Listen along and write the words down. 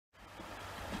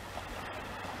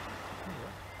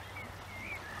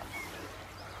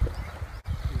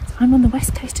I'm on the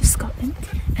west coast of Scotland,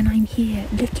 and I'm here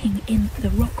looking in the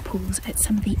Rockpools at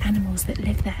some of the animals that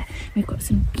live there. We've got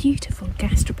some beautiful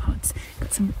gastropods,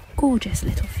 got some gorgeous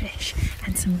little fish,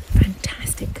 and some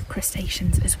fantastic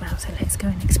crustaceans as well, so let's go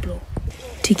and explore.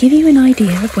 To give you an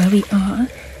idea of where we are,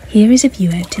 here is a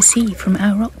view out to sea from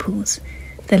our Rockpools.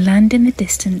 The land in the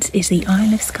distance is the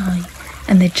Isle of Skye,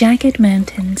 and the jagged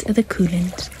mountains are the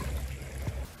Cuillins.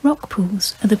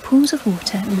 Rockpools are the pools of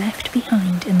water left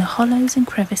behind in the hollows and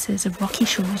crevices of rocky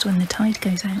shores when the tide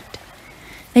goes out.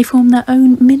 They form their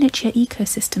own miniature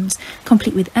ecosystems,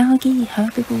 complete with algae,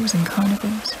 herbivores and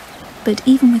carnivores. But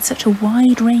even with such a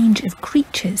wide range of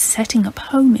creatures setting up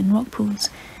home in rockpools,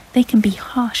 they can be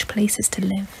harsh places to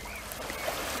live.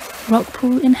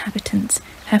 Rockpool inhabitants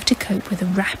have to cope with a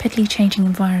rapidly changing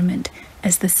environment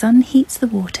as the sun heats the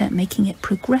water, making it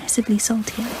progressively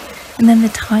saltier, and then the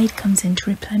tide comes in to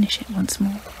replenish it once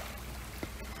more.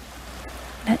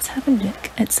 Let's have a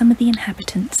look at some of the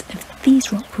inhabitants of these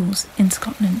rockpools in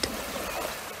Scotland.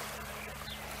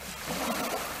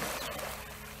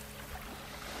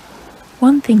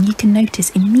 One thing you can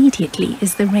notice immediately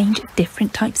is the range of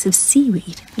different types of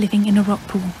seaweed living in a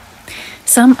rockpool.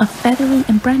 Some are feathery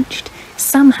and branched,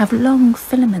 some have long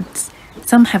filaments,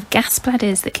 some have gas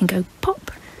bladders that can go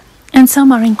pop, and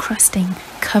some are encrusting,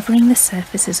 covering the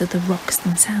surfaces of the rocks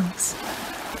themselves.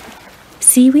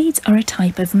 Seaweeds are a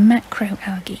type of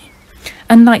macroalgae.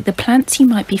 Unlike the plants you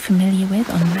might be familiar with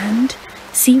on land,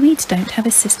 seaweeds don't have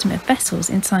a system of vessels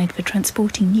inside for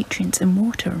transporting nutrients and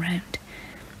water around.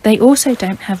 They also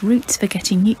don't have roots for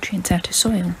getting nutrients out of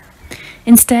soil.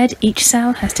 Instead, each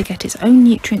cell has to get its own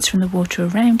nutrients from the water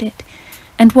around it,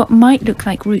 and what might look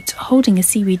like roots holding a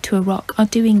seaweed to a rock are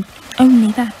doing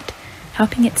only that,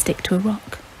 helping it stick to a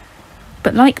rock.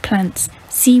 But like plants,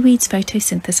 seaweeds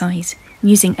photosynthesize,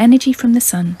 using energy from the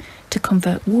sun to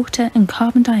convert water and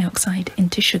carbon dioxide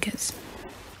into sugars.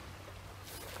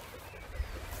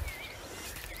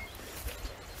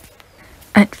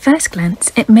 At first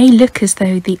glance, it may look as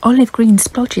though the olive green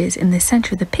splodges in the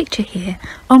centre of the picture here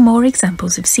are more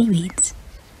examples of seaweeds.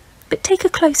 But take a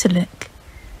closer look,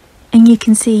 and you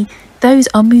can see those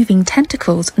are moving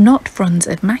tentacles, not fronds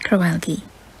of macroalgae.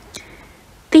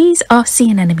 These are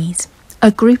sea anemones, a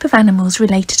group of animals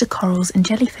related to corals and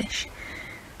jellyfish.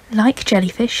 Like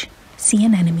jellyfish, sea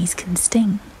anemones can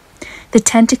sting. The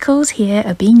tentacles here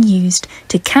are being used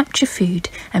to capture food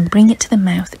and bring it to the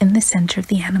mouth in the centre of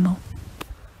the animal.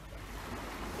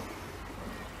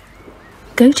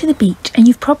 Go to the beach and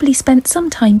you've probably spent some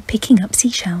time picking up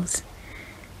seashells.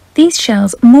 These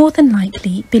shells more than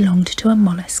likely belonged to a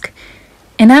mollusk.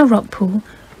 In our rock pool,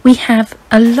 we have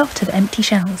a lot of empty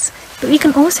shells, but we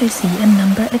can also see a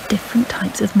number of different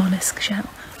types of mollusk shell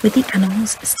with the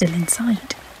animals still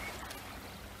inside.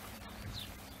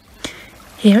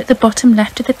 Here at the bottom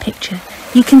left of the picture,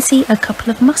 you can see a couple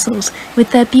of mussels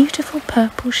with their beautiful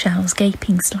purple shells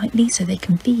gaping slightly so they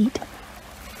can feed.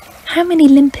 How many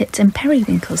limpets and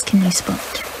periwinkles can you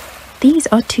spot? These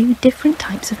are two different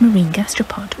types of marine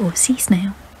gastropod or sea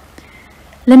snail.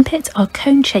 Limpets are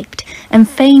cone-shaped and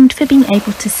famed for being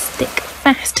able to stick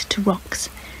fast to rocks.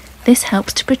 This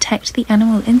helps to protect the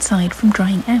animal inside from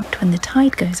drying out when the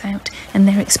tide goes out and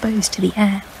they're exposed to the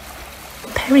air.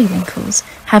 Periwinkles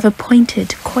have a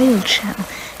pointed, coiled shell.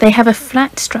 They have a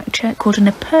flat structure called an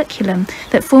operculum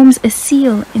that forms a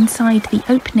seal inside the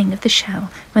opening of the shell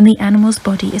when the animal's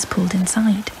body is pulled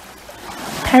inside.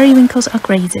 Periwinkles are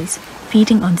grazers,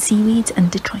 feeding on seaweeds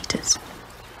and detritus.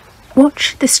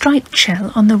 Watch the striped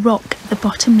shell on the rock at the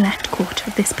bottom left quarter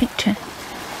of this picture.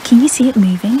 Can you see it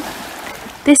moving?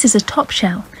 This is a top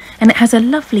shell, and it has a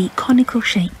lovely conical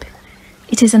shape.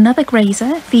 It is another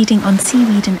grazer feeding on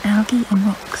seaweed and algae on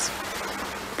rocks.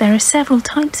 There are several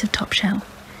types of top shell.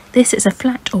 This is a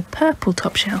flat or purple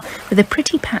top shell with a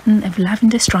pretty pattern of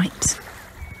lavender stripes.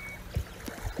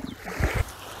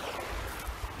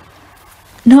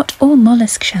 Not all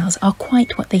mollusk shells are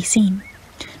quite what they seem.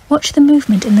 Watch the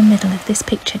movement in the middle of this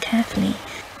picture carefully.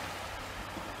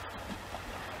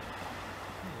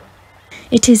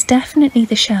 It is definitely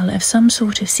the shell of some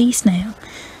sort of sea snail,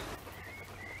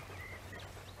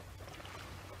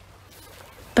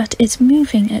 but it's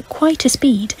moving at quite a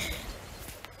speed,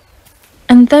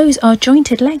 and those are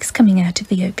jointed legs coming out of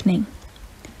the opening.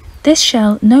 This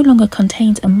shell no longer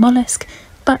contains a mollusk,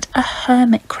 but a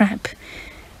hermit crab.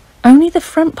 Only the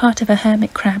front part of a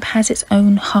hermit crab has its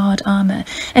own hard armour,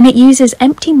 and it uses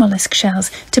empty mollusk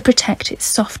shells to protect its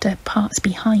softer parts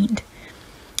behind.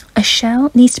 A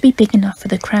shell needs to be big enough for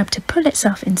the crab to pull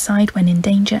itself inside when in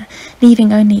danger,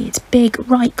 leaving only its big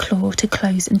right claw to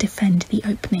close and defend the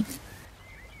opening.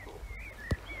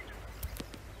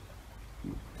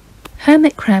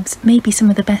 Hermit crabs may be some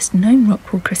of the best known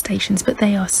rockpool crustaceans, but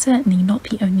they are certainly not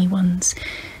the only ones.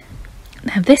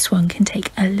 Now this one can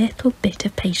take a little bit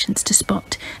of patience to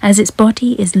spot, as its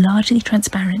body is largely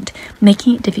transparent,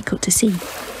 making it difficult to see.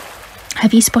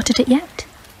 Have you spotted it yet?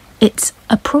 It's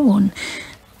a prawn.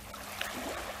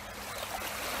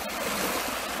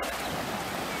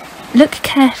 Look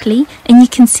carefully and you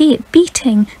can see it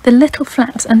beating the little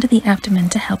flaps under the abdomen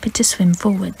to help it to swim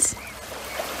forwards.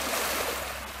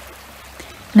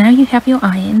 Now you have your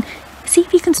eye in, see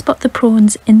if you can spot the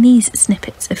prawns in these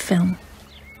snippets of film.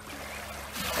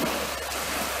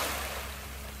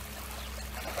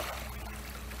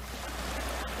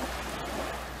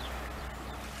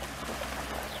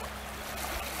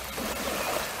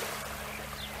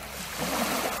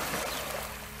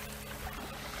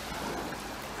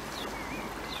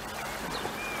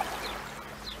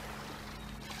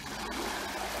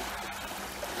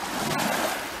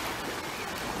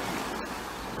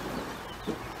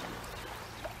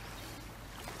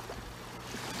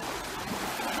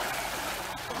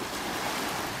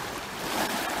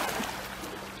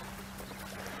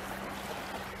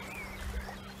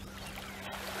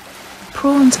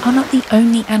 Prawns are not the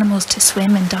only animals to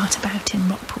swim and dart about in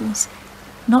rock pools.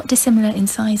 Not dissimilar in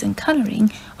size and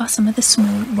colouring are some of the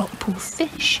small rockpool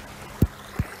fish.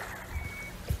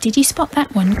 Did you spot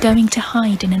that one going to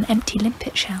hide in an empty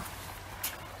limpet shell?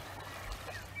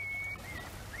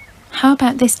 How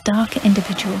about this darker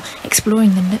individual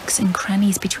exploring the nooks and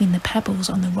crannies between the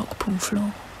pebbles on the rockpool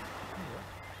floor?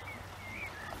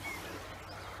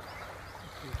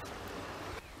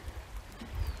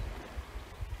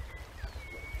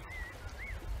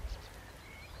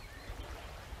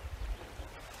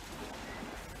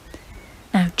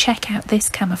 Now check out this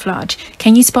camouflage.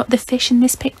 Can you spot the fish in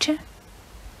this picture?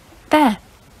 There,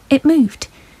 it moved.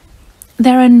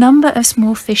 There are a number of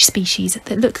small fish species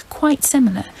that look quite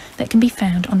similar that can be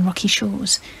found on rocky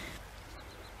shores.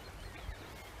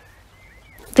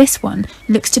 This one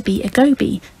looks to be a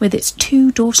goby with its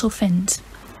 2 dorsal fins.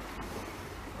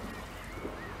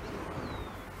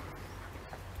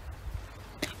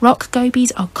 Rock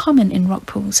gobies are common in rock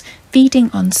pools,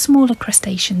 feeding on smaller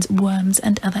crustaceans, worms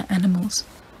and other animals.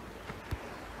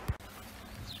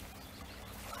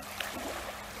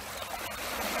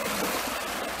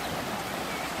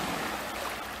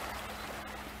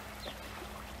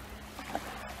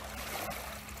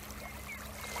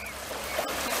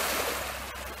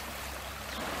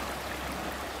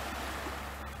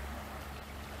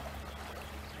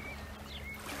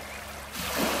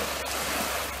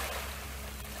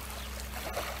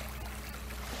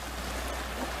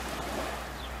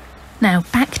 Now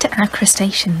back to our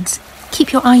crustaceans.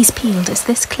 Keep your eyes peeled as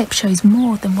this clip shows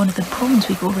more than one of the prawns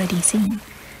we've already seen.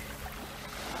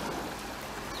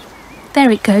 There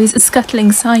it goes,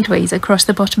 scuttling sideways across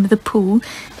the bottom of the pool.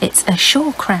 It's a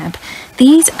shore crab.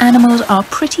 These animals are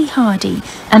pretty hardy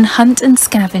and hunt and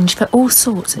scavenge for all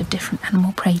sorts of different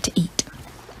animal prey to eat.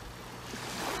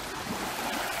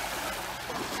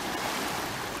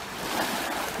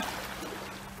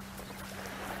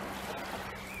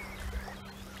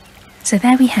 So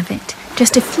there we have it,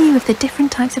 just a few of the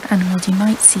different types of animals you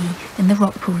might see in the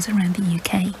rock pools around the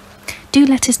UK. Do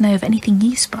let us know of anything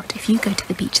you spot if you go to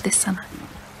the beach this summer.